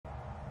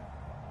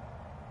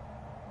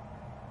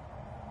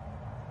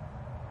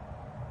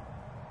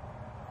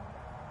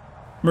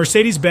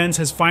Mercedes-Benz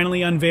has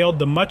finally unveiled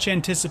the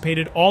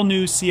much-anticipated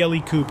all-new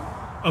CLE Coupe,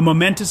 a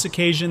momentous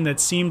occasion that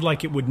seemed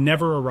like it would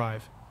never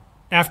arrive.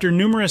 After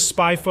numerous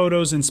spy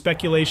photos and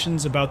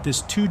speculations about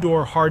this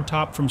two-door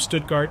hardtop from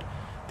Stuttgart,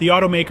 the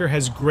automaker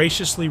has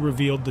graciously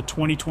revealed the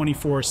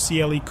 2024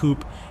 CLE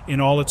Coupe in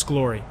all its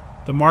glory.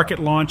 The market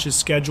launch is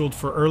scheduled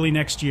for early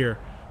next year,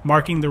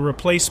 marking the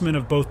replacement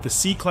of both the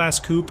C-Class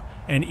Coupe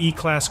and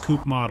E-Class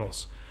Coupe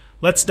models.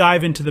 Let's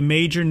dive into the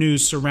major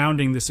news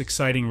surrounding this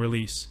exciting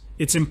release.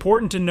 It's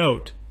important to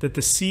note that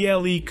the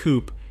CLE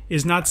Coupe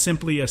is not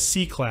simply a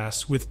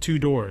C-Class with two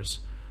doors.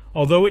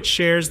 Although it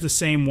shares the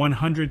same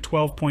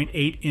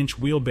 112.8-inch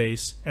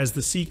wheelbase as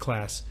the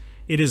C-Class,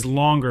 it is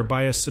longer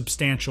by a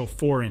substantial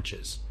 4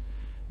 inches.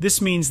 This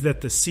means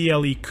that the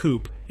CLE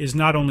Coupe is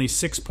not only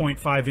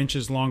 6.5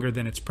 inches longer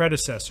than its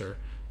predecessor,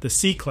 the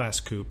C-Class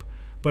Coupe,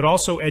 but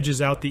also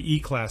edges out the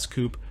E-Class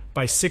Coupe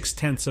by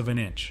 0.6 of an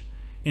inch.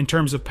 In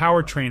terms of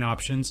powertrain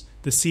options,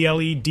 the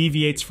CLE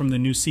deviates from the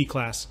new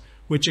C-Class,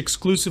 which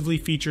exclusively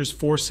features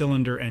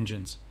 4-cylinder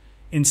engines.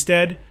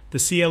 Instead, the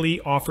CLE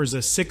offers a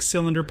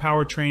 6-cylinder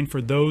powertrain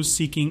for those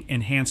seeking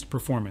enhanced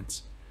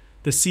performance.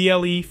 The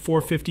CLE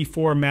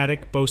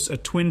 454matic boasts a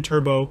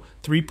twin-turbo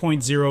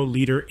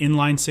 3.0-liter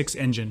inline-6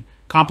 engine,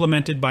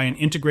 complemented by an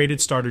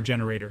integrated starter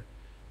generator.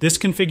 This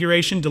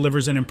configuration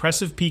delivers an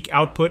impressive peak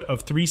output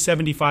of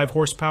 375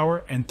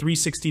 horsepower and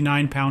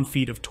 369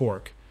 pound-feet of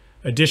torque.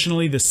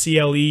 Additionally, the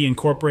CLE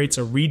incorporates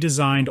a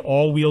redesigned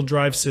all-wheel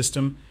drive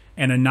system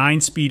and a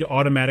 9-speed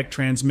automatic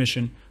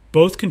transmission,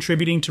 both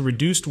contributing to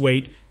reduced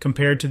weight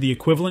compared to the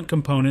equivalent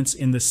components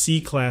in the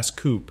C-Class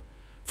Coupe.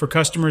 For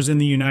customers in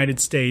the United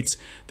States,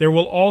 there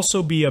will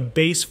also be a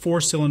base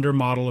 4-cylinder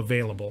model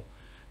available.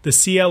 The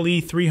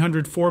CLE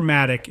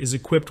 304matic is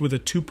equipped with a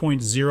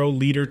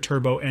 2.0-liter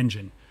turbo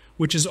engine,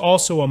 which is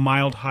also a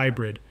mild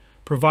hybrid,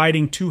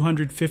 providing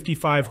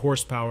 255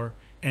 horsepower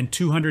and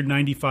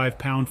 295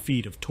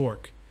 pound-feet of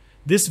torque.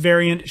 This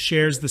variant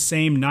shares the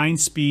same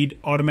 9-speed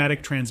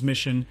automatic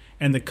transmission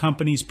and the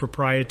company's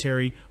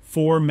proprietary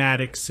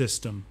 4matic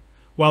system.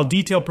 While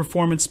detailed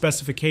performance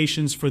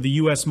specifications for the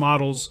US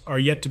models are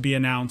yet to be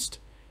announced,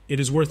 it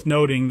is worth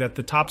noting that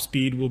the top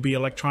speed will be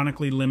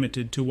electronically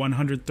limited to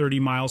 130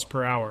 miles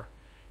per hour.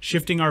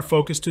 Shifting our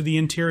focus to the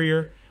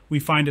interior, we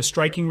find a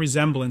striking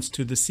resemblance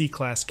to the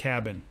C-Class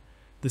cabin.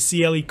 The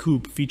CLE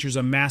Coupe features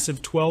a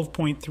massive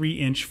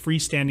 12.3-inch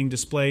freestanding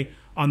display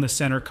on the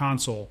center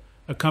console,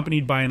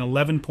 accompanied by an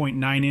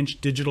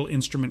 11.9-inch digital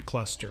instrument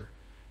cluster.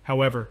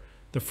 However,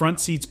 the front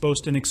seats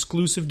boast an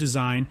exclusive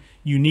design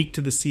unique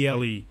to the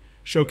CLE,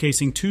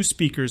 showcasing 2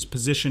 speakers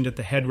positioned at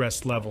the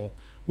headrest level,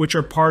 which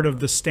are part of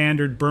the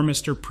standard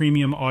Burmester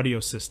premium audio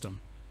system.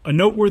 A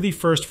noteworthy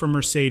first for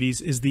Mercedes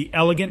is the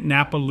elegant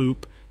Napa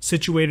loop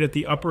situated at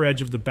the upper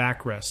edge of the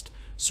backrest,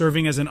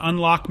 serving as an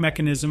unlock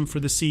mechanism for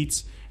the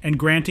seats and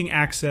granting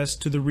access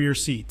to the rear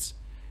seats.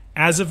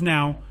 As of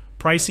now,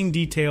 pricing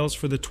details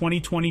for the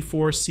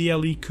 2024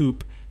 CLE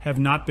Coupe have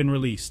not been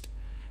released.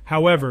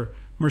 However,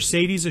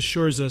 Mercedes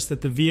assures us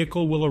that the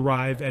vehicle will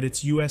arrive at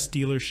its US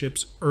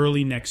dealerships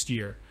early next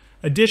year.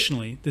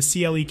 Additionally, the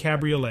CLE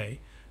Cabriolet,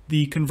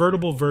 the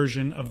convertible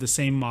version of the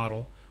same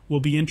model, will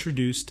be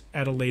introduced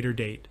at a later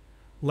date.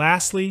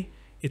 Lastly,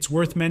 it's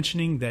worth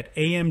mentioning that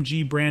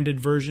AMG-branded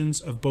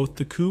versions of both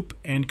the coupe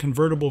and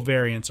convertible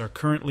variants are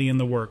currently in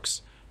the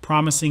works,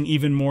 promising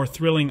even more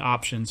thrilling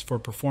options for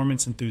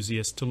performance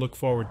enthusiasts to look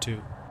forward to.